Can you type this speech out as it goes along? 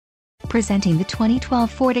Presenting the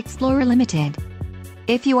 2012 Ford Explorer Limited.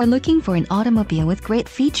 If you are looking for an automobile with great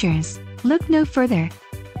features, look no further.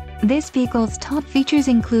 This vehicle's top features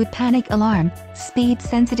include panic alarm,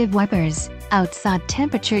 speed-sensitive wipers, outside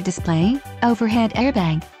temperature display, overhead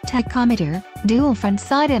airbag, tachometer, dual front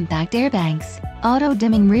side impact airbags,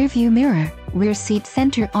 auto-dimming rearview mirror, rear seat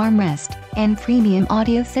center armrest, and premium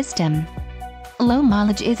audio system. Low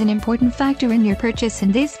mileage is an important factor in your purchase,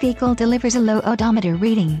 and this vehicle delivers a low odometer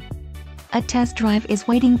reading. A test drive is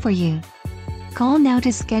waiting for you. Call now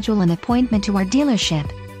to schedule an appointment to our dealership.